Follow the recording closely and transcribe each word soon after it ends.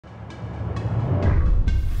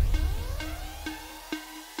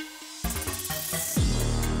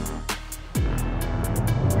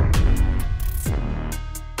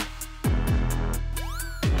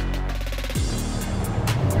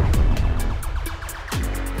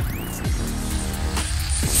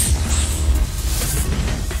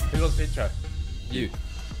intro? You.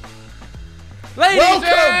 Ladies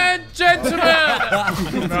and gentlemen!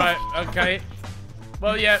 Right, okay.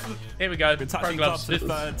 Well, yeah, here we go. Been touching gloves for the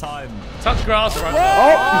third time. Touch grass right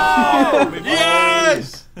now. Oh!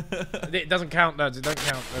 Yes! It doesn't count, lads. It doesn't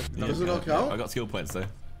count. Does it not count? I got skill points though.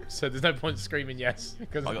 So there's no point screaming yes.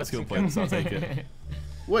 I got skill points, so I'll take it.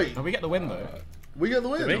 Wait. Oh, we get the win though. We get the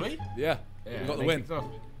win. Do we? Yeah. We got the win.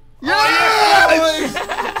 Yes!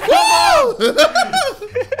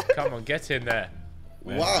 Come on, get in there.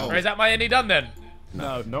 Wow. Or is that my any done then?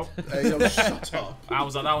 No. Nope. Hey, yo, shut up. That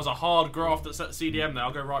was a hard graft that set CDM there.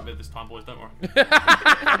 I'll go right mid this time, boys. Don't worry.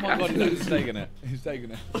 Oh my god, he's taking it. He's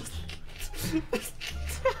taking it.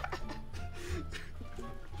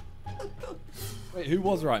 Wait, who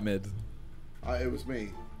was right mid? It was me.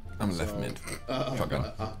 I'm left mid.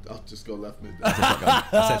 Shotgun. I'll just go left mid.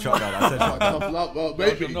 I said shotgun. I said shotgun. Well,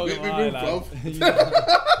 maybe. I'm not Make me gonna move, lie, bro.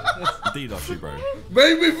 DDoS you, bro.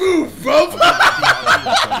 Make me move, bro.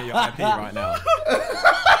 I'll get your IP right now.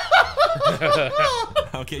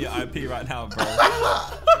 I'll get your IP right now, bro.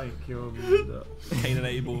 They killed me. Kane and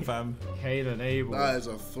Abel, fam. Kane and Abel. That is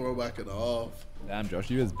a throwback and a half. Damn, Josh,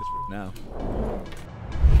 you is bitch now.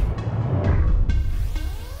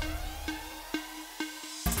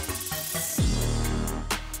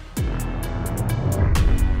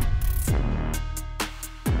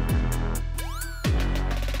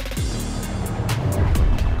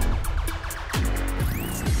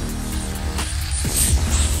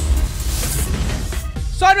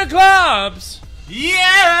 Sidemen clubs!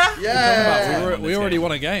 Yeah! Yeah. We already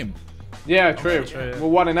won a game. Yeah, true.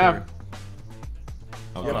 We're 1-0.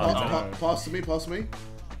 Pass to me, pass to me.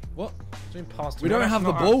 What? Past We don't have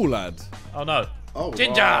the ball, lad. Oh no. Oh,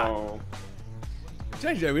 Ginger! Oh.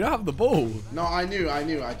 JJ, we don't have the ball. No, I knew. I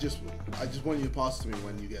just want you to pass to me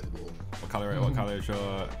when you get the ball. What colour is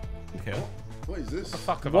your kill? What is this?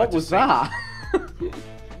 Fuck have I What just was seen? that?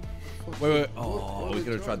 Wait. Oh, we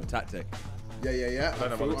could have tried the tactic. Yeah. I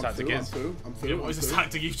don't know what the tactic is. I'm through. What is this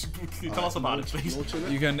tactic? You tell us about it, please.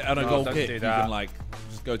 You can, on a No, goal don't kick, do you that. can like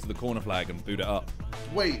just go to the corner flag and boot it up.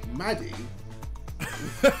 Wait, Maddie?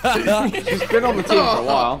 She's been on the team for a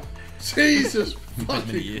while. Jesus Many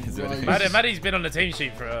fucking years, Christ. Maddie's been on the team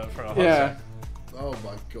sheet for a hot Yeah. Oh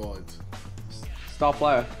my god. Star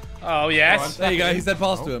player. Oh yes. There you go, he said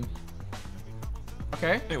pass to him.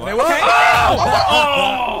 Okay. Hey, Hey, what? what?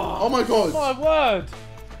 Oh my god. My word.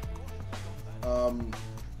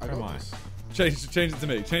 I Come got on. this. Change it to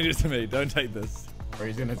me. Change it to me. Don't take this. Or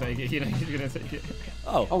he's gonna take it. You know, he's gonna take it.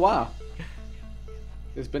 Oh Oh. wow.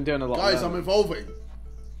 It's been doing a lot. Guys, of I'm evolving.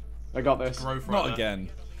 I got this. Growth right Not there. again.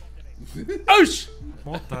 Oosh!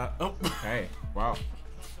 What the? Oh. Okay. Wow.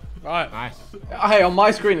 Right. Nice. Hey, on my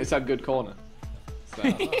screen it said good corner. So,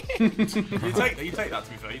 You take that, to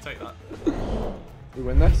be fair. You take that. we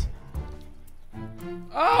win this.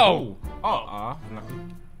 Oh! Oh. Lucky.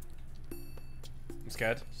 I'm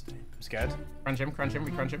scared. I'm scared. Crunch him.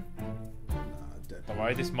 We crunch him. Dead. Don't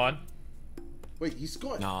worry, this mine. Wait, he's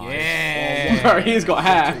got it. Nice. Yeah. Sorry, he's got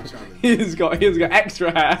hair. Challenge. He's got extra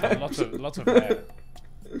hair. Lots of hair.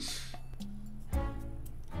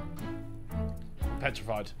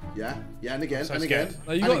 Petrified. Yeah, and again, So and scared. again,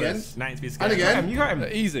 No, you and got again, this. Now to be and scared. again. You got him.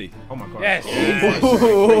 Easy. Oh my god. Yes.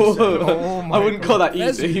 Oh, I wouldn't call that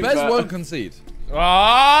Bez easy. Bez but- won't concede.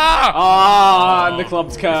 Ah! Ah, and the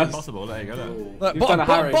club's cursed. Impossible. There you go. Look. Look, You've done a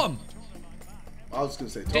Harry. bottom. I was gonna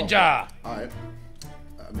say top. Ginger! Alright.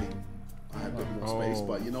 I mean, I have a bit more space,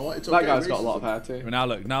 but you know what? It's okay. That guy's got a lot of hair too. Now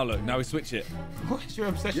look. Now we switch it. What's your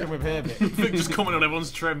obsession with hair, bit? Vic just comment on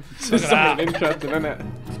everyone's trim. It's Look at that. something interesting, isn't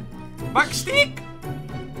it? Back stick!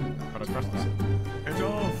 Gotta trust that. Good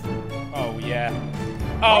job. Oh yeah.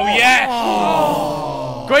 Oh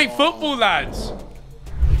yeah! Great football, lads!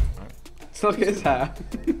 Look at his hair.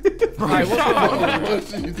 Right, What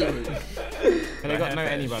are you doing? And they got no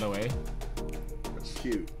any, by the way.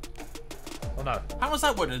 Cute. Oh no. How does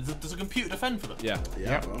that work? Does a computer defend for them? Yeah. Yeah,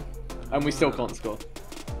 Yep. bro. And we still can't score.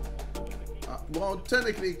 Well,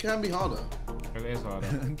 technically, it can be harder. It is harder.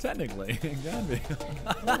 Technically, it can be.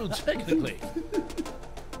 Well, technically.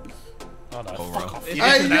 Oh no. Ball Fuck roll. off. Hey,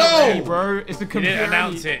 Hey, yo! bro, it's a He computer. didn't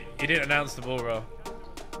announce it. He didn't announce the ball roll.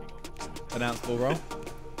 Announce ball roll.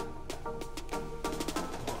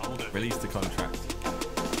 Release the contract.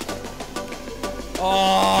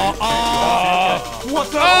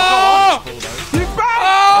 What the? Oh!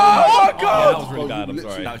 Oh my god! That was really Oh, bad. you I'm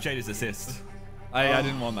sorry. That was Jade's assist. I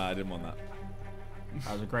didn't want that. I didn't want that.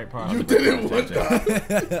 That was a great part. You didn't want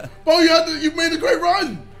that. Bro, you made a great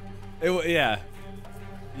run. Yeah.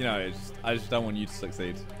 You know, I just don't want you to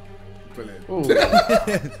succeed. Brilliant.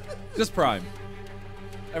 Just Prime.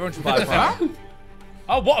 Everyone should buy Prime.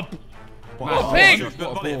 Oh, what a... Oh, pig!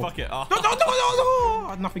 Got it, fuck it. Oh.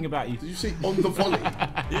 No. Nothing about you. Did you see on the volley?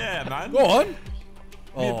 Yeah, man. Go on.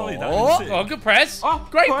 Me volley that. Oh, good press. Oh,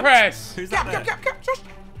 Great go on. press. Who's that there?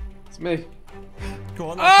 It's me. Go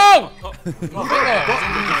on. Oh! What do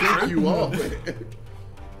you think you are?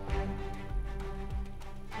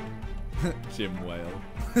 Jim Whale.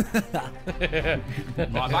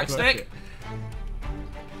 Right back stick.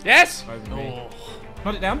 Yes.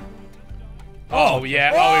 Put it down. Oh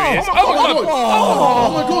yeah. Oh, he is. Oh Oh my my god! god.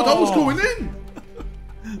 Oh my god, that was going in!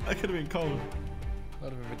 That could have been cold. That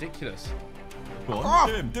would have been ridiculous. Go on.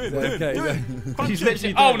 Do him. Do him. Okay, Do him. Punch He's him.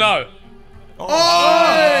 literally. Oh no.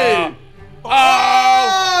 Oh!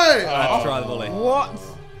 Oh. Let's try the volley. What?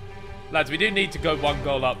 Lads, we do need to go 1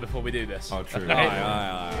 goal up before we do this. Oh, true.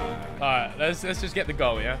 Alright, let's just get the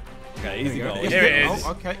goal, yeah? Okay, easy goal. Here it is.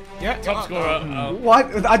 Oh, okay. Yeah. Top scorer.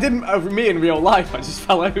 What? I didn't. Me in real life, I just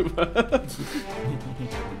fell over.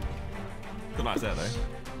 Good night there, though.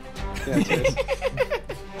 Yeah, cheers.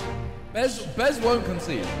 Bez won't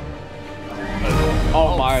concede.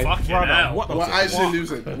 Oh my. Fucking hell. What the We're fuck? actually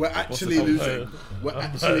losing. We're actually losing. We're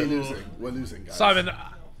actually losing. We're losing, guys. Simon,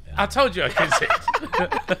 I told you I could see.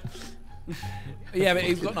 Yeah, but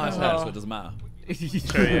he's got nice hair, so it doesn't matter.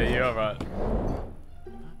 True, yeah, you're alright.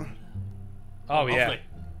 Oh yeah. Lovely.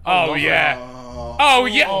 Oh yeah. Oh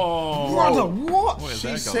yeah. Brother, What? What is she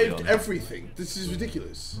that saved going on? everything. This is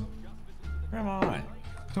ridiculous. Where am I?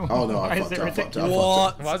 Oh no, I Why is fucked it it. I fucked it. I fucked it.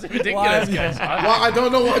 What? Why is it ridiculous, guys? Well, I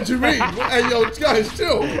don't know what to read. Hey, yo, guys,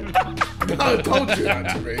 chill. No, don't do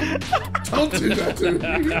that to me. Don't do that to me.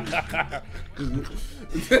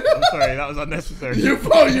 Sorry, that was unnecessary. You've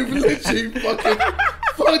literally fucking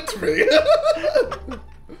fucked me. That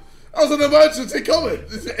was an emergency comment.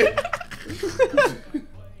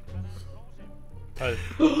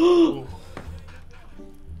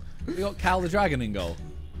 We got Cal the Dragon in goal.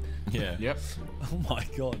 Yeah. Yep. Oh my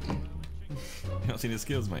god. You not seen his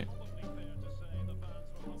skills, mate?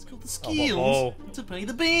 It's called the Oh, skills to pay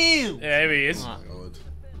the bill. yeah, here he is. God.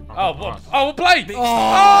 Oh, what? Oh, we'll play.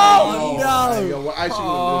 Oh, Hey, no! yo, we're actually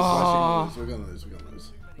gonna lose. We're gonna lose. We're gonna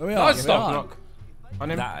lose. There we Nice are. stop. Block. On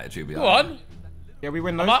him. That actually be Go on. Yeah, we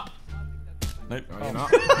win those. I'm up. Nope. No, you're not.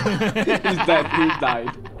 He's dead. He's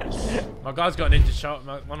died. My guy's got an injured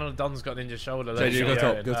shoulder. One of the Dons got an injured shoulder. JJ, go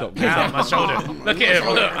top, go top. Ow, my shoulder. Look at him.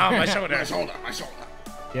 Look, ow, my shoulder. My shoulder. My shoulder.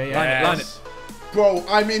 Yeah, yeah. Line it. Yes. Bro,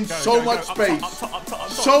 I'm in so much space.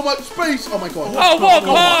 So much space. Oh my god. Oh, what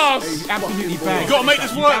pass! Absolutely bang. You gotta make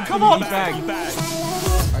this work. Come on. Bang.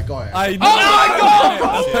 I got it. I know. Oh my god!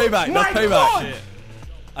 That's payback. That's payback. Shit.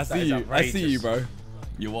 I see is you. I see you, outrageous. bro.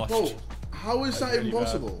 You washed. Bro, how is that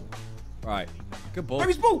impossible? Right. Good ball. Where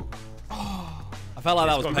is ball? I felt like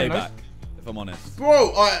that was gone payback, nice. if I'm honest.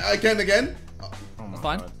 Bro, again. That's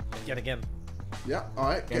fine. Yet again. Yeah,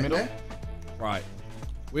 alright, get middle. there. Right.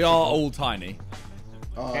 We are all tiny.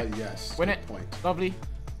 Yes. Win good it. Point. Lovely.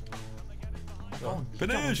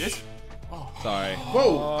 Finish. Sorry.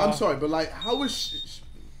 Bro, I'm sorry, but like, how is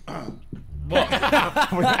What? What?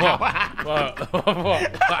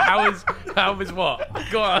 How is what?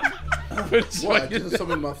 Go on. what? I just had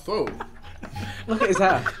something in my throat. Look at his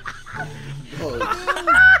hair.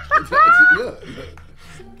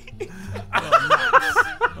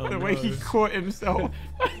 Oh, The way he caught himself.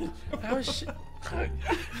 How is she?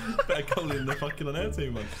 Better call in the fucking on air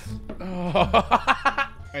team, man.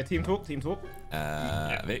 Team talk. Team talk.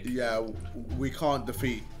 Vic. yeah, we can't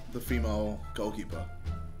defeat the female goalkeeper.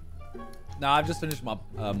 No, I've just finished my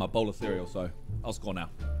my bowl of cereal, so I'll score now.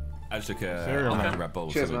 I just took a Cereal, man. Red Bull,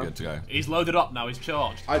 Cheers, so we're man. good to go. He's loaded up now. He's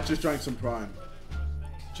charged. I just drank some Prime.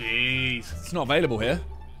 Jeez. It's not available here.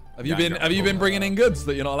 Have you Yeah, been I Have you been bringing in goods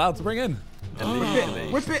that you're not allowed to bring in? Illegally.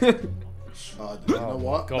 Whip it. You know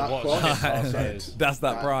what? God, that what cross that dead. is. That's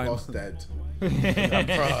that prime. Cross dead. Prime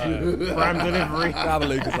delivery. Have a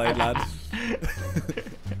Lucas aid, lads.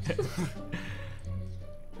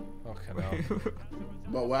 Fucking hell.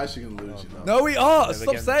 But we're actually gonna lose, you know. No, we are. Stop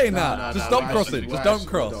again. saying No, that. no, Just no, stop we're crossing. actually- Just we're don't actually-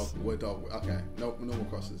 cross. We're dog. Okay. No more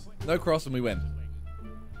crosses. No cross and we win.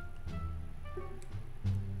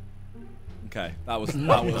 Okay, that was.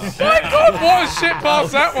 My God, what a shit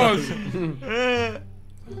pass that was!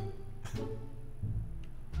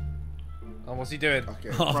 Oh, what's he doing? Okay.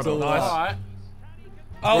 After all Nice. that.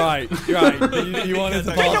 Alright. Oh, Right. You wanted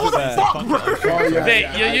to pass it there. Oh, yeah, Vic,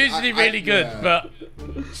 yeah, you're usually really good, yeah. but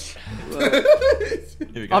Here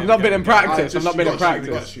we go, I've not been in practice. Just- I've not been you in got to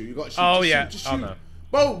shoot, practice. You got to shoot. oh Just yeah, shoot, just oh shoot. no.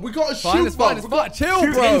 Bro, we got to Fine, shoot, it's fine, bro. it's We fine. got- Chill, Shoot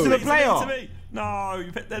into bro. the player. To me. No,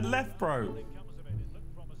 you picked dead left, bro.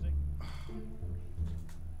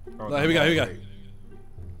 No, here we go. Here we go.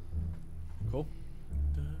 Cool.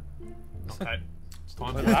 Okay.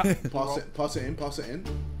 Fine. Pass it in.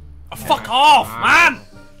 Oh, fuck off, man!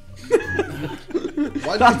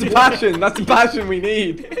 That's the passion. That's the passion we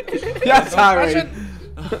need. Yes, Harry.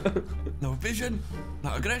 No vision.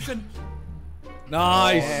 No aggression.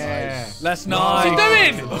 Nice. Yeah. Let's What's nice. he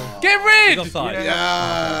doing? Get rid! He's offside.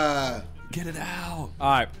 Yeah. Get it out.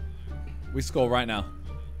 All right. We score right now.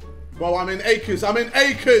 Bro, I'm in acres.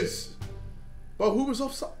 Bro, who was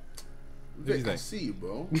offside? Vic, I see you,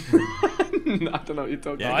 bro. I don't know what you're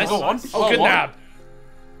talking Yeah, about. Go on. Oh, good nab.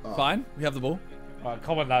 Fine. We have the ball. All right,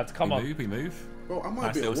 come on, lads. Come on. We move. Bro, I might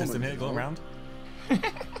Nice be a little woman. system here. Go on round. Go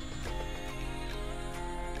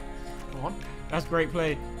on. That's great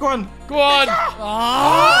play. Go on. Go on.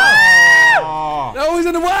 Oh, No, he's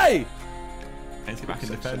in the way. Let's get back in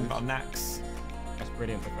defend. But Nax. that's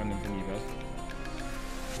brilliant defending from you guys.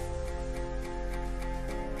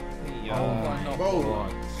 Bro,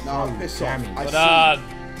 nah, piss off. Jammy. I Well see. done.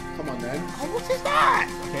 Come on, then. What is that?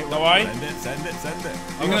 Okay, Don't worry. Send it.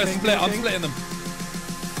 I'm gonna split. I'm splitting them.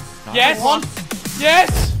 Yes.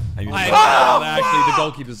 Yes. Hey, you Actually,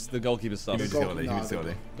 the goalkeeper's sus. move to Scotty. You move to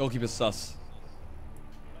Scotty. Goalkeeper's sus.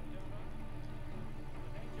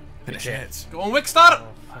 Finish it. Go on, Wickstar.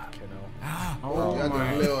 Fucking hell. Oh Yeah,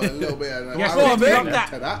 my. a little bit. Yes, I go on, really Vic.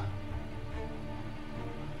 love that.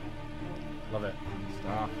 Love it.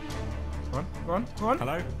 Stop. Go on.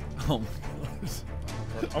 Hello. Oh,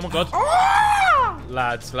 Oh my god.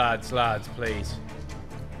 Lads, please.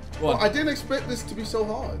 Well, I didn't expect this to be so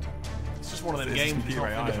hard. It's just one of them This is games. computer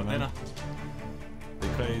Not AI, different, man. innit?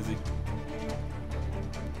 They're crazy.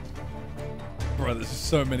 bro, there's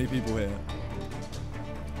so many people here.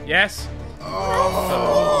 Yes.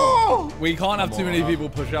 We can't have too many people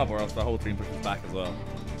push up, or else the whole team pushes back as well.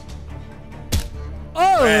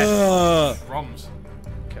 Oh! Roms.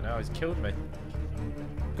 Okay, now he's killed me.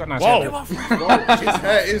 Got nice. Whoa. head. Bro, his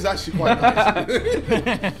hair is actually quite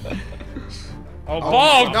nice. Oh,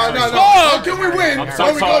 Bog! No. Bog! How can we win? I'm so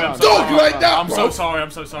when we sorry, got I'm so dog sorry. like that, I'm bro? so sorry.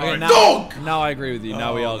 I'm so sorry. Okay, Dog! now I agree with you.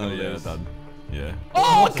 Now we are going to yeah, lose. done. Yeah.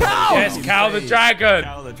 Oh, cow! Yes, Cal the Dragon.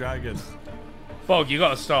 Cal the Dragon. Bog, you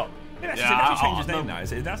gotta stop. Yeah, Yeah, change his no. name now.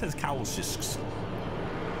 That says Cowsisks.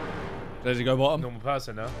 There you go, bottom. Normal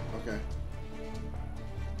person now. Okay.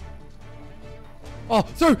 Oh,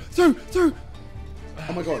 through!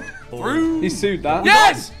 Oh my god. Through. He sued that.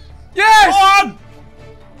 Yes! Yes!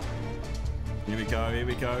 Here we go.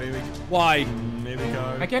 Why? Here we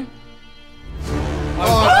go. Again?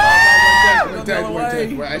 We're dead.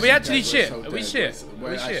 Are we actually dead. shit? We're so Are we dead. shit? We're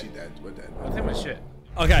Are we actually shit? dead. We're dead. I think we're shit.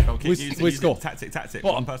 Okay, Go, keep using we it. score. Tactic. Bottom,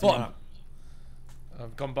 One person bottom. up.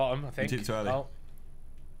 I've gone bottom, I think. did it too early. Oh.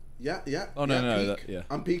 Yeah. Oh, no, peek. that- yeah.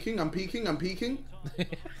 I'm peeking.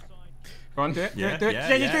 Go on, do it. Yeah, Do it.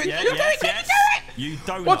 yeah, You yeah, do it. yeah, You do yes, it. yes. You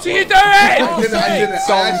don't. What are you doing? I did it. I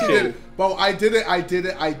actually Donkey. did it. Bro, I did it,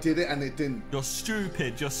 and it didn't. You're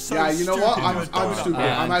stupid. You're so Yeah, you know stupid. what? You're a I'm donut. stupid.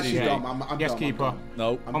 Yeah, I'm actually GG. dumb. I'm Yes, dumb. keeper. I'm dumb.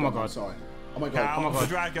 Nope. I'm Oh my dumb. God. I'm sorry. Oh my god. Cal Oh my the god.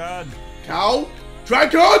 Dragon. Cow?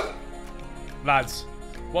 Dragon? Lads,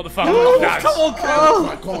 what the fuck? Lads, Come on, Oh Cal!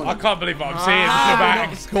 my I god. can't believe what I'm seeing. Ah, Go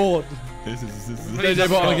back. Scored. This is JJ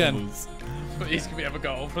bottom again. Please, can we have a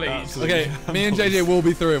goal, please? Okay, me and JJ will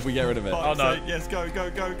be through if we get rid of it. Oh, no. Yes, go.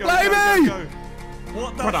 Baby! Go.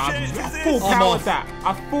 What the Brother, shit is I this? full I'm powered off. that.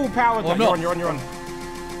 I full powered that. I'm not. You're on.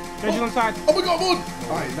 There's on side. Oh my god, I'm on.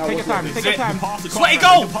 Alright, now Take your what's time. this? Take your time. Pass the Sweaty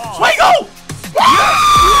corner, goal! you can pass. Sweaty goal!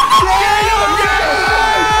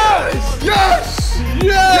 Yes!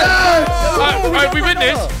 Yes! Alright, we win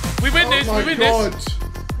this. We win this. Oh We my win god. this.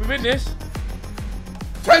 We win this.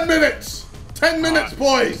 10 minutes! 10 minutes,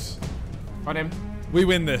 boys! On him. We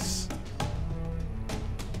win this.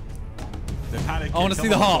 They're panicking. I want to see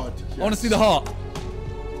Come the on. heart. I want to see the heart.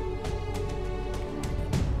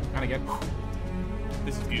 And again.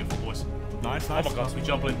 This is beautiful, boys. Nice. Oh my god, we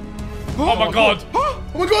jumping. Oh my god. Oh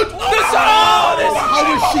my god! How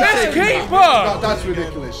How is she This saving that? keeper! No, that's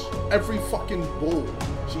ridiculous. Every fucking ball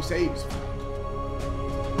she saves.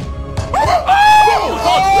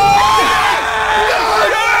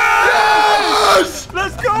 Yes!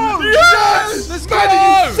 Let's go! Yes! Let's Maddie,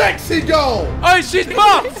 go! you sexy girl! Oh, she's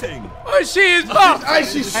buff! Painting. Oh, she is buff! Hey,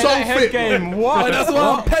 she's so That head fit. game. What? That's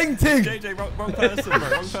what I'm painting. JJ, wrong person, bro.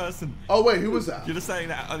 Wrong person. Oh wait, who was that? You're just saying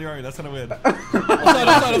that on your own. That's gonna win.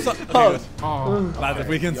 Offside. Okay, good. Oh. Lads, if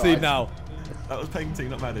we concede now. That was painting,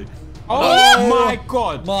 not Maddie. Oh my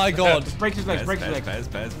god. My God. Break his legs. Break his legs.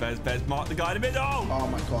 Bez. Mark the guy in the middle. Oh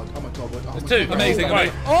my god. Oh my god. Oh my Two. god. Amazing.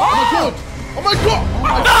 Right. Oh my god. Oh my god.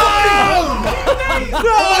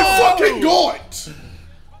 Oh my fucking god.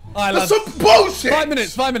 Alright, That's lads. some bullshit. 5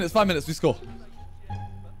 minutes. 5 minutes. 5 minutes. We score.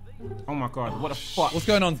 Oh my god. What the fuck? What's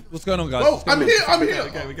going on? What's going on, guys? Bro, What's going I'm on? here. I'm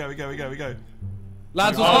here. We go.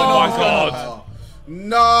 Lads, what's going on? my God.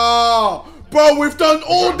 No! Bro, we've done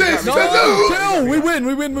all this to lose! Chill. We win.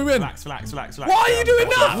 Relax. Why are you doing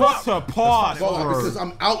that? What's a pass, Bro, bro? because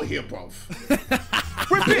I'm out here, bruv.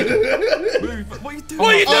 What are you doing? What are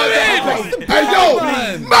you doing? Hey, yo!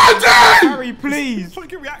 Man. Madden! Harry, please. What a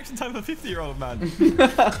good reaction time of a 50-year-old man.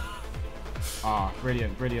 Ah,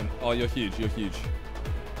 brilliant. Oh, you're huge.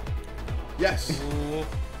 Yes.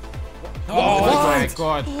 Oh my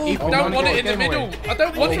God. I don't want it in the middle. I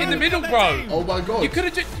don't want it in the middle, bro. Oh my God. You could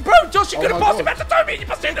have just, bro, Josh, you could have my passed it God. back to Toby. You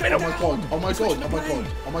passed it in the Oh middle. my God. Oh my God. Oh my God.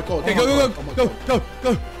 Oh my God. Okay, Oh go. my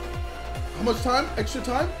God. How much time? Extra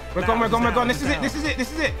time? We're gone. This is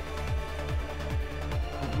it.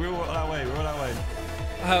 We're all on our way.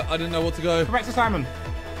 I didn't know what to go. Go back to Simon.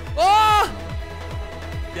 Ah!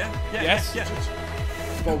 Yes.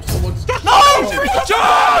 Bro, someone's... Josh!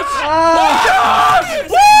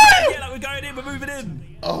 Yeah, like we're going in. We're moving in.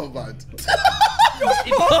 Oh, man.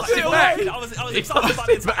 He passed it back. I was excited by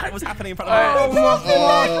the attack that was happening in front of Oh me. my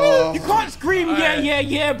God. You can't scream,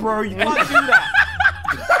 yeah, bro. You can't do that.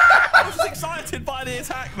 I was excited by the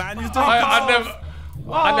attack, man. You was doing I pass.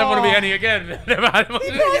 never want to be any again. Never had him.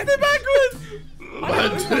 He passed it backwards.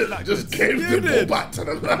 Man, just gave the ball back to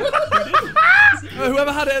the man.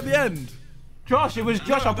 Whoever had it at the end. Josh, it was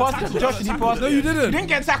Josh. I passed it to Josh and he passed it. No, you didn't. You didn't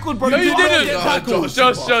get tackled, bro. No, you didn't. Get tackled.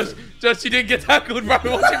 Josh, you didn't get tackled, bro.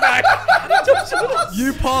 Watch it back.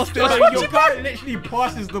 You passed it. Your guy literally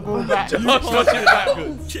passes the ball back. Josh, watch it back.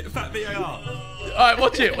 Chip fat VAR. Alright,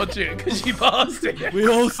 watch it, because you passed it. We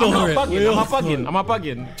all saw it. Am I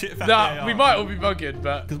bugging? Chip fat Nah, VAR. we might all be bugging,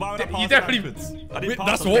 but Because why would I pass you it definitely. backwards? I didn't pass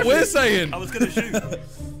That's it. what we're saying. I was going to shoot.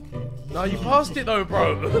 No, you passed it though,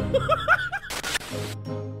 bro.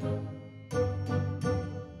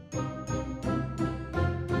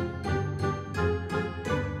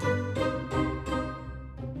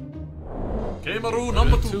 Gameroo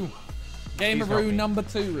number 2. Gameroo number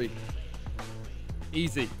 2, Reed.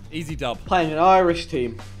 Easy dub. Playing an Irish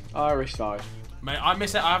team. Irish side. Mate, I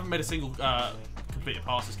miss it. I haven't made a single completed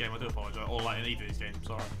pass this game. I do apologise. Or like in either of these games.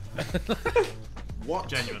 Sorry. What?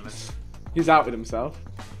 Genuinely. He's out with himself.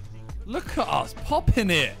 Look at us popping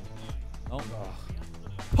it. Oh.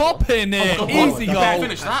 Popping it. Oh, Easy you goal. better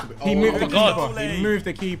finish that. He moved the God. keeper. He moved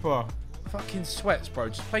the keeper. Fucking sweats, bro.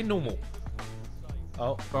 Just play normal.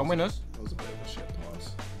 Oh, Go on, winners. That was a bit of a shit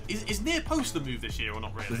pass. Is near post the move this year or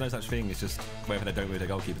not really? There's no such thing. It's just whether they don't move their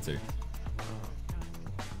goalkeeper to.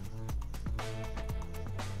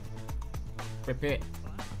 Rip it.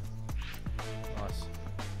 nice.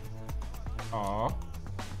 Aww.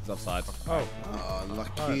 It's offside. Oh, Ah,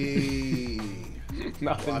 lucky.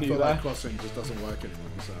 Nothing I new feel there. like crossing just doesn't work anymore,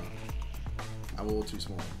 so I'm all too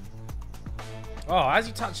small. oh, how's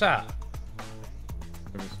he touch that?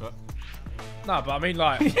 No, but I mean,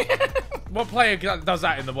 like, what player does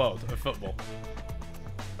that in the world of football?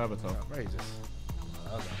 Berbatov. Outrageous.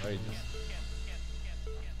 That was outrageous.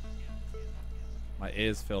 My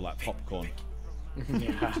ears feel like popcorn. In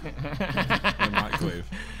the microwave.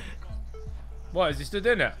 What, is he still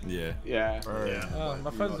doing it? Yeah. Yeah. Oh,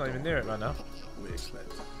 my phone's not even near it right now. We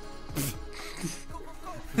expect.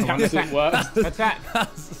 Absolute worst. Attack.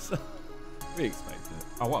 We expect it.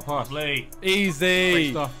 Oh, what a pass. Play. Great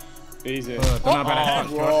Easy. stuff. Easy. Don't know about that.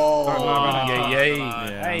 Don't know about that.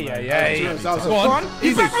 Hey, hey, hey. That was Go on.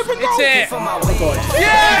 Easy. It's it.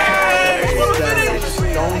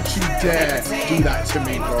 Don't you dare do that to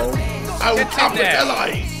me, bro. I will Get in there.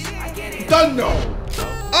 capitalize. Done no.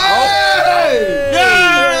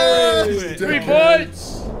 Hey! 3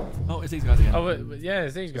 points. Oh, it's these guys again. Oh, yeah,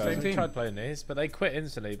 it's these guys. Same We team. tried playing these, but they quit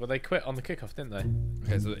instantly. But they quit on the kickoff, didn't they?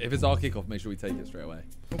 Okay, so if it's our kickoff, make sure we take it straight away.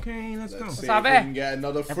 Okay, let's go. See if we have it? can get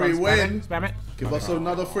another free Everyone win. Spam it. Give us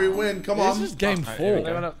another free win. Come This on. is game here 4. we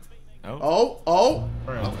They went up. Oh. Oh,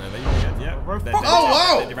 there they go again. Yeah. Bro, They're fuck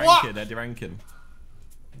off. They're What? deranking. They're deranking.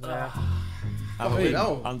 Yeah. Have a Wait, win.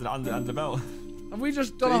 no. Under belt. Have we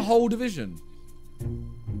just done a whole division?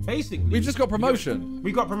 Basically, We've just got promotion.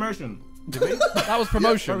 we got promotion. That was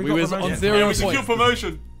promotion. we We got was promotion. on Yeah, 0 we points. secured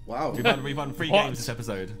promotion. Wow. We've won 3 What? games this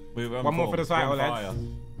episode. We won One more 4. for the title, We're on lads. fire.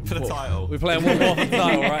 For the title. We're playing one more for the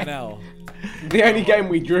title right now. The only game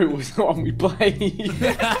we drew was the one we played.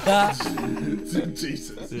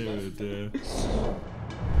 Jesus. Dude.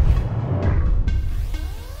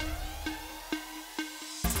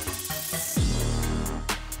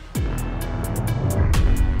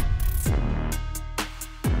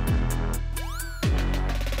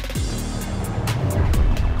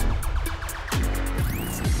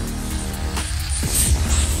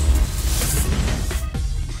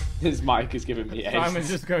 His mic is giving me Simon AIDS.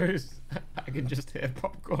 just goes, I can just hear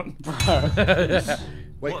popcorn.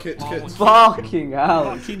 Wait, kids. Fucking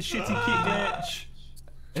hell. Fucking shitty kick glitch.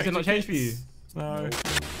 Has it not changed for you? No.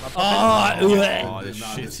 Oh, This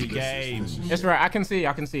shitty game. Yes, right. I can see.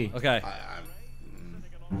 okay.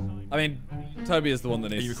 I mean, Toby is the one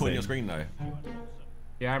that Are needs you to recording see. your screen though?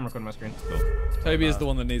 Yeah, I'm recording my screen. Toby is the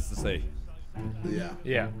one that needs to see. Yeah.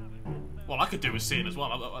 Yeah. Well, I could do with seeing as well.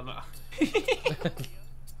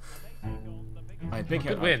 Right, big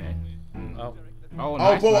hit. Good win. Okay. Oh. Oh, Oh,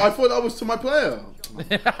 nice. well, I nice. thought that was to my player.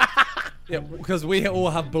 Yeah, because we all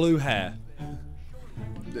have blue hair.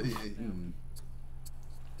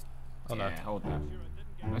 Oh no. Yeah, hold that.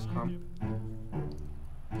 Nice calm.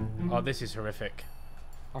 Oh, this is horrific.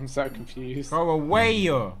 I'm so confused. Go away,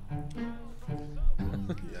 yo.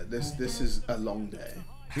 Yeah, this is a long day.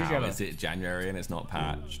 Who's How yellow? is it January and it's not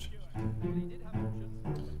patched?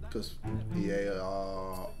 Because EA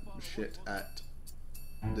are shit at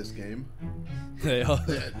this game. They are.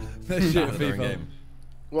 They're shit at They're in FIFA. game.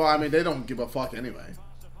 Well, I mean, they don't give a fuck anyway.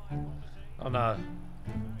 Oh no.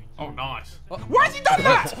 Oh, nice. Why has he done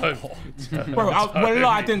that? Bro,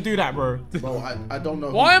 I didn't do that, bro. Bro, I don't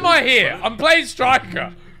know. Why am I here? I'm playing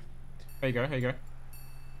striker. Here you go. I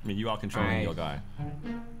mean, you are controlling Aye. your guy.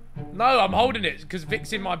 No, I'm holding it because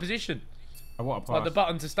Vic's in my position. I want a pass. Like the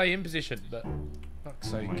button to stay in position, but fuck's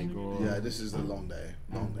Oh sake. my god. Yeah, this is a long day.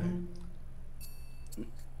 Long day.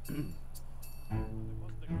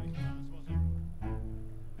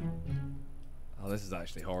 Oh, this is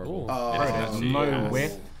actually horrible. Ooh. Bro, there's no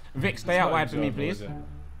width. Vic, stay out wide for me, please.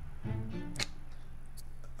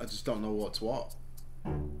 I just don't know what's what. Oh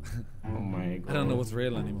my god. I don't know what's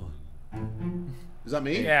real anymore. Is that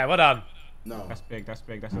me? Yeah, well done. No. That's big, that's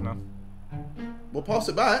enough. We'll pass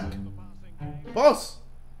it back. Pass.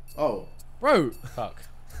 Oh. Bro, Fuck.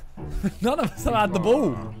 none of us have had the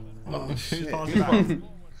ball. Oh shit. Pass it back.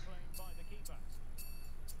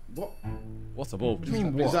 What? What's a ball? What do you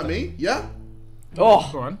mean, Is what? that me? Yeah. Oh,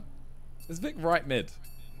 Go on. Is Vic right mid?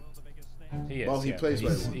 He is. Well, he yeah. plays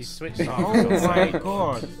where he He's wants. switched up. Oh my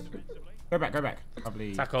god. Go back.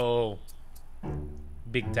 Lovely. Tackle.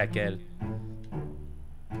 Big tackle.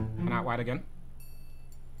 And out wide again.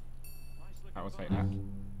 I will take that.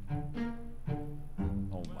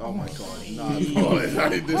 Oh my god. Nah, boy.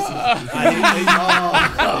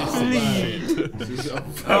 This is a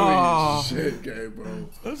very shit game, bro.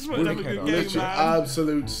 That's what have a good game, Literally man.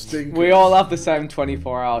 absolute stink. we all have the same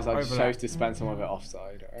 24 hours. I just Overlap. chose to spend some of it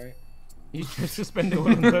offside, alright? You just suspended all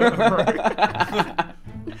on Zerkaa,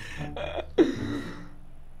 bro.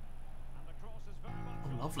 Oh,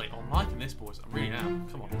 lovely. I'm liking this, boys. I really am.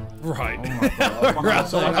 Come on. Right. Oh my god.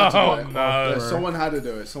 Someone had to Oh, do it. no. Someone had to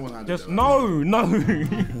do it. Someone had to Just do it. no.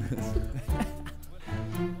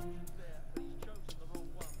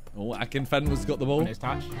 Oh, Akinfenwa's got the ball. Nice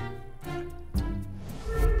touch.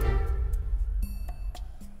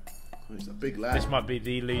 He's a big lad. This might be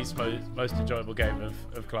the least most enjoyable game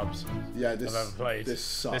of clubs Yeah, this. I've ever played. This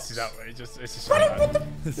sucks. This is outrageous. This is so bad.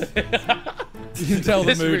 You can tell the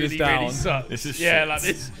This mood really, is down. really sucks. This is yeah, shit. like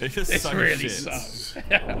this. It's just This so really shit. sucks.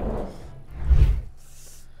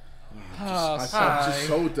 I'm just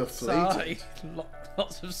so deflated. Sigh.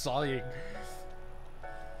 Lots of sighing.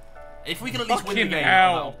 If we can at least win the Fucking game,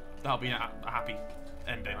 hell. that'll be a happy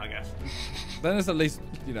ending, I guess. Then it's at least,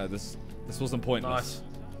 you know, this wasn't pointless. Nice.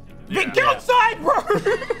 Vic, get outside, bro.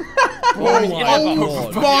 Oh Oh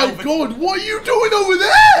my my god, what are you doing over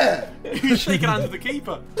there? He's shaking hands with the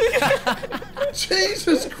keeper.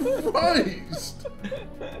 Jesus Christ.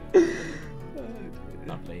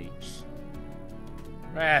 Lovely.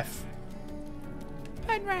 Ref.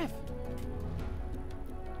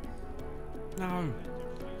 No.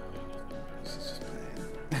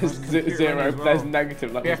 There's zero, as well. there's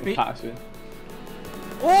negative levels BFB? of passion.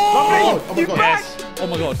 Oh my god. Yes. Oh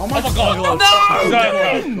my god. Oh my god.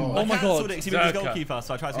 Zerkaa. Oh my Cancelled god. it 'cause he was his Zerkaa. goalkeeper,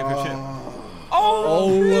 so I tried to go for a chip. Oh,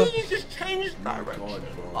 Oh. you just changed direction.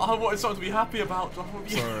 I wanted something to be happy about. Sorry.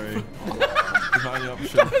 It's my only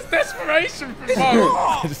option. It's desperation from both.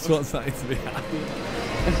 I just want something to be happy.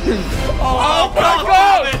 Oh my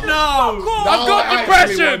god! No! Now I've got I actually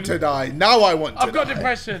depression. want to die. Now I want to I've got die.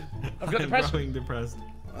 depression. I've got depression. growing depressed.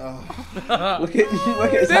 Look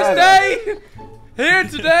at his This hair. day, here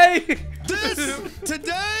today. This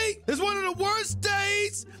today is one of the worst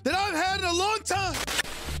days that I've had in a long time.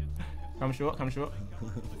 Come short.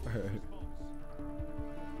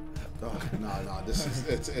 Oh, no, this is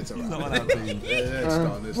it's a Not wrap. allowed to. It's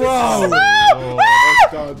done. It's Bro. done.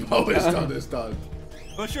 It's done. Oh, it's done. It's done.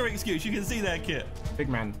 What's your excuse? You can see their kit. Big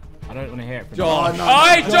man. I don't want to hear it from Josh. no,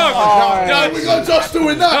 Alright, Josh! We got Josh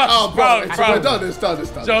doing that. Oh, bro, Bro, we're done. It's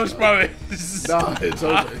done. Josh, bro. Nah, it's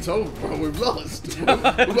over. It's over, bro. We've lost. We've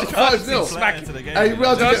got 5-0. Smack into the game. Hey, we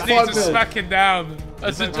have to Josh get needs to 5-0. smack him down.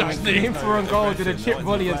 That's what Josh Him needs. for a goal, did a chip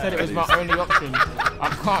volley and said it was my only option. I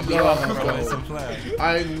can't be Oh, up, bro. Some flair.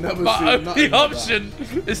 I ain't never But seen only nothing like option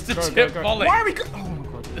is to Go, chip go. volley. Why are we go? Oh my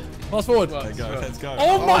god. Pass forward. There you go. Let's go.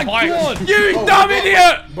 Oh my god. You Oh, dumb we idiot!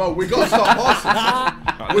 that. Bro, we gotta start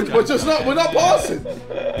passing. We're just not. We're not passing.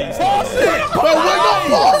 Pass it. Bro, we're not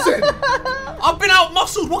passing. I've been out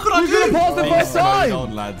muscled. What can I do? Pass the first Beast mode time.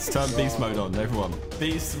 on, lads. Turn beast mode on, everyone.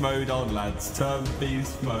 Beast mode on, lads. Turn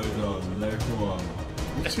beast mode on, everyone.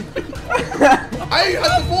 I ain't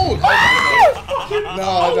had the ball.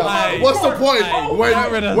 No. Hey, What's the point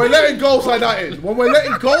get rid of when we're letting goals like that in? When we're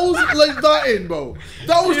letting goals like that in, bro.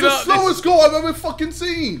 That was You the know, slowest goal I've ever fucking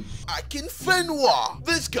seen. I can Fenwa.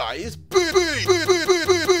 This guy is beast.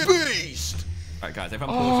 Right, guys,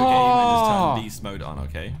 everyone pause the game and just turn beast mode on,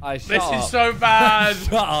 okay? This is so bad.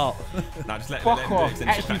 Shut up. Now just let Fuck him do it. off. Then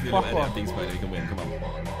Actually, just fuck let off. beast mode. We can win. Come on.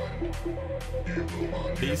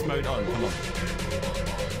 Beast mode on. Come on.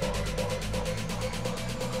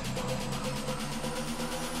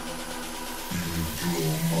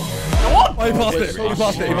 Oh, he passed it. He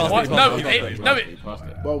passed it. He passed What? it. No, He passed it. no, it.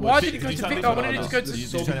 Well, Why Vic, did it go you to turn Victor? Vic Why did on? it go to You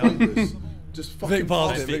so turn it on. pointless. Just fucking Vic passed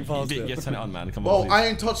pass it. it. Vic passed Vic, it. yeah, turn it on, man. Come Well, on. I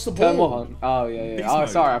ain't touched the Turn ball. what on? Oh, yeah. Beast Oh, mode.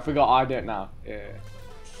 sorry. I forgot I do it now. Yeah.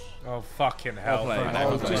 Oh, fucking hell. Well played. Right, now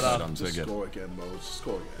Oh, everyone's got just, beast mode on, so we're just good. score again, bro. Just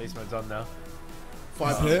score again. Beast mode's on now.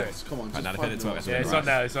 5 minutes. Come on, Right, just now 5 defend it to minutes. us. Yeah, it's on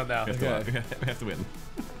now. It's on now. We have to win.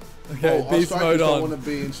 Okay, Our beast strikers mode don't want on. to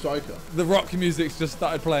be in striker. The rock music's just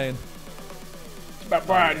started playing. It's my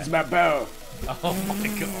brand, it's my bell. Oh my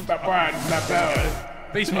god. It's my brand, it's my bell.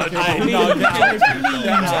 Beast mode.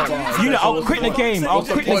 I'll quit the game. I'll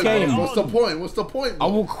quit the game. What's the point? What's the point? I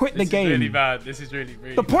will quit the This is really game. bad. This is really,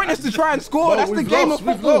 really The point is to try and score. That's the we've game lost, of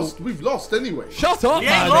football. We've lost anyway. Shut up,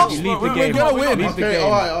 man. lost, Leave the We're game. gonna win. Leave the Okay, game.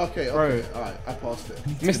 alright, okay. Bro. Alright, I passed it.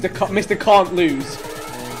 Mr. Can't lose.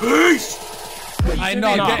 I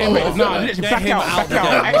know. No, Get him no, off. literally Get back him out, back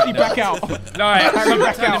out. Actually, back out. No, yeah, Carry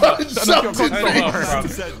back out. Shouted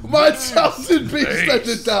beast. My shouted beast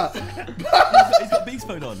ended that. He's got beast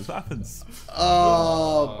mode on. That's what happens.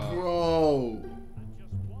 Oh,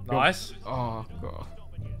 bro. Nice. Oh god.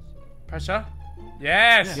 Pressure.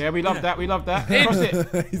 Yes. Yeah, we love that. We love that. Cross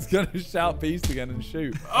it. He's gonna shout beast again and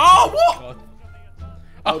shoot. Oh, what?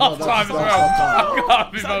 Oh, Half time as well. I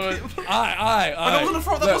can't be bothered. Aye. That wasn't a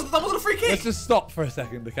front. That wasn't a free kick. Let's just stop for a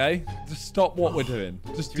second, okay? Just stop what we're doing.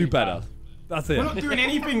 Just do better. That's it. We're not doing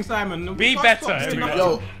anything, Simon. Be Guys, better, stop doing everybody.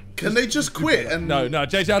 nothing. Yo, can they just quit? And No,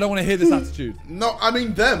 JJ, I don't want to hear this attitude. No, I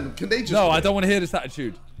mean them. Can they just No, quit? I don't want to hear this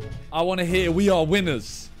attitude. I want to hear we are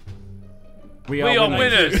winners. We We are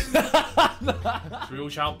winners. winners. We all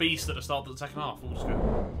shout beast at the start of the second half. We'll just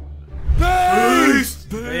go.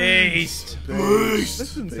 Beast.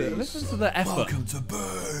 Listen to the effort. to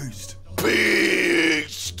Beast.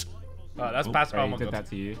 Beast. Right, that's past. Oh He my did god. that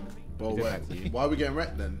to you. Well, did wait, that to you. why are we getting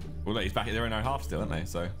wrecked then? Well, look, he's back at their own half still, aren't they?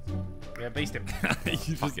 So. Yeah, beast him.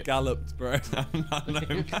 You just it. galloped, bro.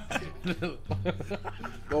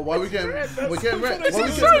 Well, why are we getting? We're getting wrecked. Why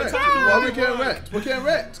are we getting wrecked? Why are we getting wrecked? We're getting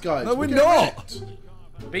wrecked, guys. No, we're getting not.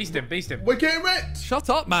 wrecked. Beast him. Beast him. We're getting wrecked. Shut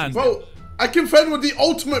up, man. Bro, I can fend with the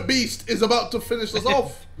ultimate beast is about to finish us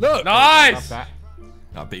off. Look. Love Nice. that.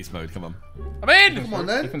 Oh, beast mode. Come on. I'm in. Come on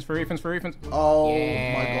then. Ethan's free. Ethan's free. Ethan's. Oh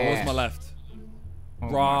Yeah. my Where's god. my left? Oh,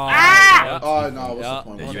 Right. Ah! Oh no, what's Yeah. the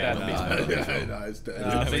point? Yeah, What's you the had point? beast mode. Yeah, no, it's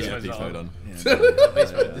dead. Beast Yeah, mode's beast on. mode on.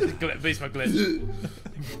 Beast mode glitch.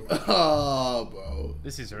 Oh, bro.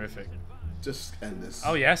 This is horrific. Just end this.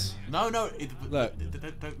 Oh yes. No. Look.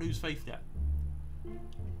 Don't lose faith yet.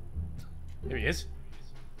 Here he is.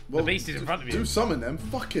 Well, beast is in front of you. Do summon them.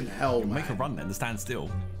 Fucking hell, man. Make a run then. Stand still.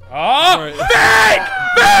 Oh!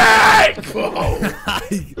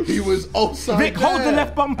 Bro. He was outside. Vic, hold the there.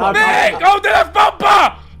 left bumper. Vic, hold the left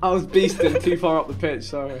bumper! I was beasting too far up the pitch,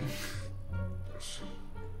 sorry.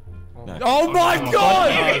 Oh my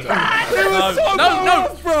god! It was so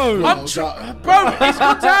close, bro. I'm bro, it's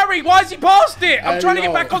Qatari. Why has he passed it? I'm trying to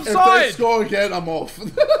get back on If they side. score again, I'm off.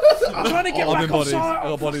 I'm trying to get I'm back in on bodies. I side.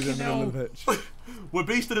 got bodies in the middle of the pitch. We're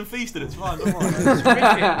beasted and feasted. It's fine. Don't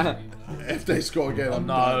worry. If they score again, I'm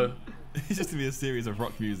done. No. It's just gonna be a series of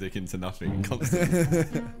rock music into nothing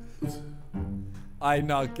constantly. I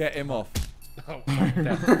know, get him off.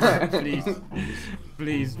 Please.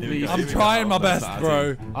 Please. we go. I'm trying my best,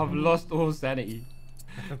 bro. I've lost all sanity.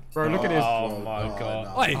 Bro, look at this. Oh my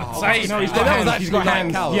god. Wait, Save No, me. he's got that was hands. He's got actually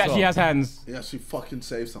hands. cow He as actually well. has hands. He actually fucking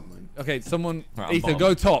saved something. Okay, someone. Right, I'm Ethan, bottom.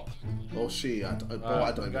 go top. Or she. I don't Go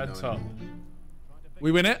even know. top.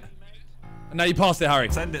 We win it. And now you passed it, Harry.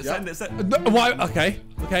 Send it, send it, send it. No, why? Okay,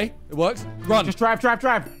 okay, it works. Run. Just drive.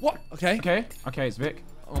 What? Okay. Okay, it's Vic.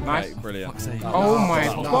 Okay, Nice. brilliant. Oh my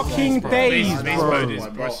fucking days, Beast bro. mode is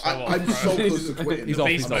Bro, so I'm so close to quitting. He's off,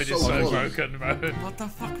 Beast mode he's is off. so So broken, bro. What the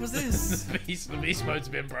fuck was this? The beast mode's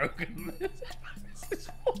been broken.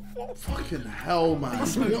 Fucking hell, man. What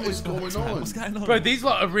is going on? What's going on? Bro, these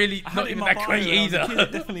lot are really I had not it in even my that great bio, I was a kid, either.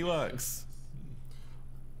 It definitely works.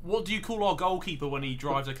 What do you call our goalkeeper when he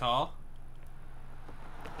drives a car?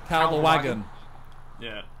 Cow the wagon.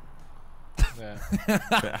 Yeah. Yeah.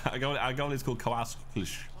 Our goal is called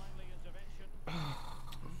Kowalskish. I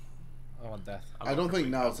want death. I don't think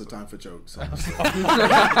now's the time for jokes.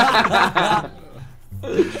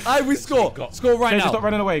 Hey, we score. Score right James, now. stop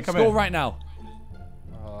running away. Come Score here. right now.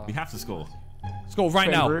 We have to score. Score right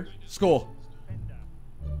Same, now. bro. Score.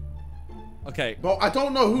 Okay. Bro, I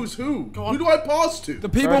don't know who's who. Who do I pass to? The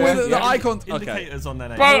people Right with there. the Yeah. icons. Okay. Indicators on their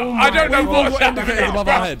name. Bro, I don't know We've all what's got indicators happening. above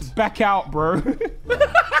our heads. Back out, bro. You've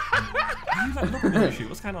like lobbing the issue.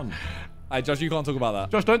 What's going on? Hey, Josh, you can't talk about that.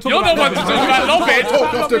 Josh, don't talk You're about the one to that. talk about lobbing.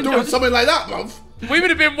 Talk after doing something like that, bruv. We would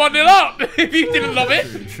have been 1-0 up if you didn't love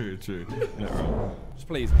it. True. Yeah, right. Just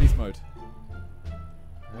please, beast mode.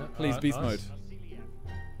 Please, alright, beast nice. mode.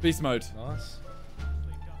 Beast mode. Nice.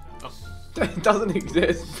 It doesn't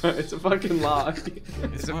exist, bro. It's a fucking lie.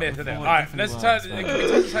 It's a myth, isn't it? Alright, let's turn. Can we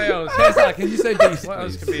turn tails? Zerkaa, can you say beast, What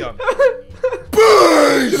else please? could be on?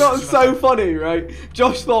 You know what's so funny, right?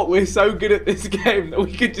 Josh thought we're so good at this game that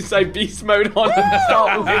we could just say beast mode on and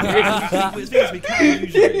start winning. Which means we can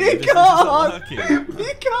usually. You This is not can't. working.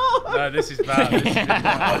 You can't. No, this is bad. This is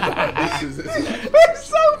bad. This is It's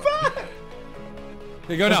so bad.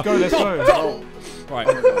 Okay, go now. Let's go. oh, Right.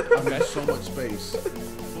 okay. So much space.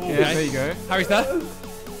 Yeah, there you go. Harry's there.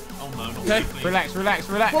 Oh no, not Okay. please. Relax.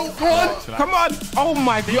 Bro, Come on. Oh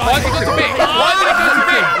my god. Why did he go to Vic? Why did he go to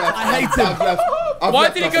Vic? I hate him. Why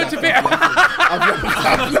did he go to Vic?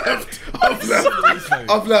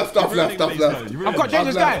 I've left. I've got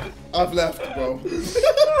James' guy. I've left, bro.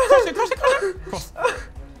 Cross it.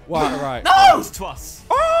 Right. It's to us.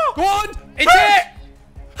 Go on. It's it!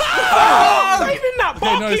 Saving that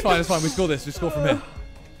Okay, no, it's fine. We score this. We score from here.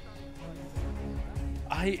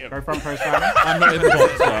 I hate him. Go front post, fam. I'm not in the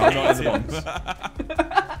box, bro. I'm not in the box.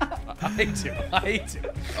 I hate him.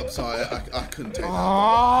 I'm sorry, I couldn't take that.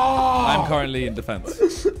 I'm currently in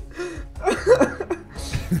defense.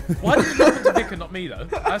 Why did it happen to Vic and not me, though?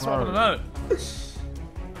 That's what I want to know.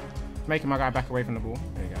 Making my guy back away from the ball.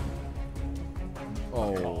 There you go.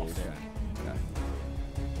 Oh.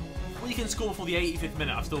 Well, you can score before the 85th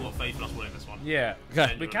minute. I've still got faith in us winning this one. Yeah.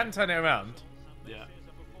 Okay. We can turn it around. Yeah.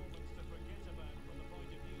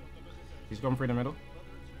 He's gone through the middle.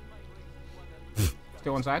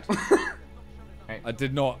 Still on side. I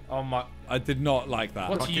did not. Oh my. I did not like that.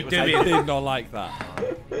 What are you I doing? did not like that.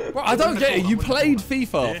 Bro, I don't get it. You played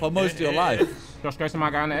FIFA for most of your life. Josh goes to my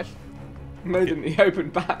guy on the edge. No, didn't he open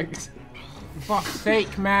bags? Fuck's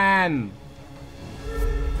sake, man.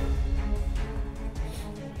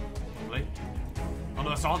 Lovely. Oh no,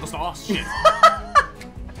 that's not. Oh shit.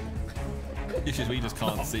 It's just we just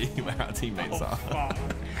can't see where our teammates are.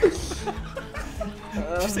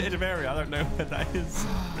 Just edge of area. I don't know where that is.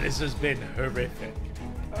 This has been horrific.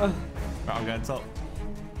 Right, I'm going top.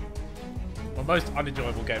 My most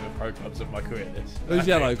unenjoyable game of Pro Clubs of my career, this. Who's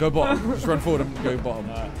yellow? Go bottom. Just run forward and go bottom.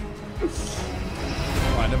 Right,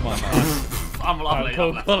 never mind. I'm lovely.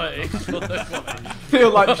 Full I'm quality.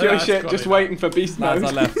 Feel like pure That's shit, got just it. waiting for beast Lads,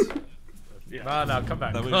 mode. I left. No, come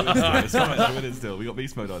back. No, we're winning still. It's fine. We're winning still. We got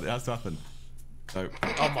beast mode on. It has to happen. No.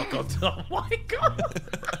 Oh my god. Oh my god.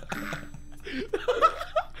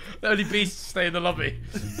 The only beasts stay in the lobby.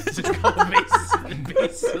 There's a couple of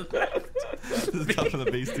beasts left. There's a couple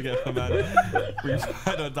of beasts together, man. We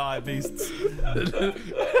ride or die beasts.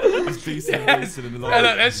 There's beasts and beasts in the Hey, lobby.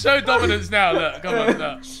 look, let's show dominance now. Look, come on,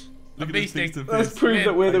 look. Look at beast this beast thing. of Let's beasts. prove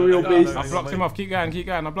that we're the real beast. I blocked him off. Keep going.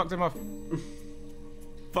 I blocked him off.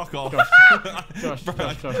 Fuck off. Josh, Bro,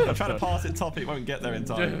 I'm trying to pass it top. It won't get there in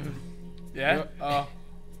time. Yeah?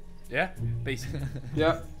 Yeah? Beast.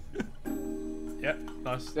 Yeah. Yeah,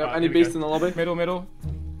 nice. Yeah. Right, Any here we beast go. in the lobby? Middle.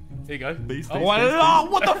 Here you go. Beast, Oh, beast, what? beast, Oh,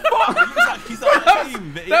 beast. what the fuck? He's on our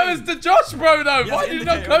team, but he That ain't. was the Josh bro, though. He has Why an did you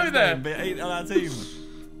not indicator on go his there? name, but he ain't on our team.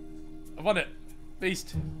 I won it.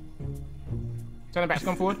 Beast. Turn it back.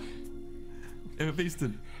 Come forward. Yeah, we're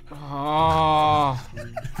beasting. Ah.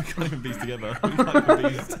 We can't even beast together. We can't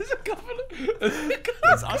even beast.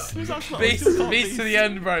 It's us. Who's us? Beast to the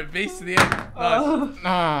end, bro. Beast to the end. Nice.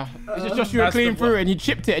 Nah. It's just you were That's clean the through and you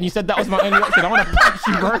chipped it and you said that was my only option. I want to punch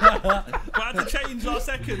you, bro. I had to change last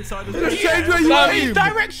second, so I just Change where you aim.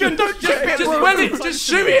 Direction. Don't chip it, Just bro. well it. Just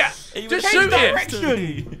shoot it. Just shoot it.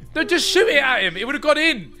 Direction. No, just shoot it at him. It would have gone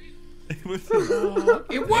in. It would.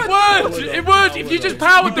 It would. It would. If you just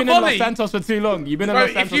powered You've the been in Los volley. Santos for too long. You've been in Bro,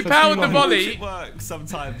 Los Santos if you for too powered the long. volley. It works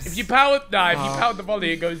sometimes. If you powered the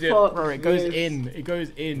volley, it goes in. Fuck Bro, it goes this. in. It goes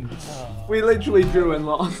in. We literally drew and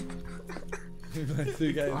lost.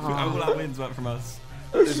 Two games. All our wins weren't from us.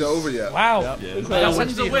 Is it over yet? Wow. Yeah. A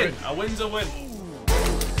win's a win. A win's a win.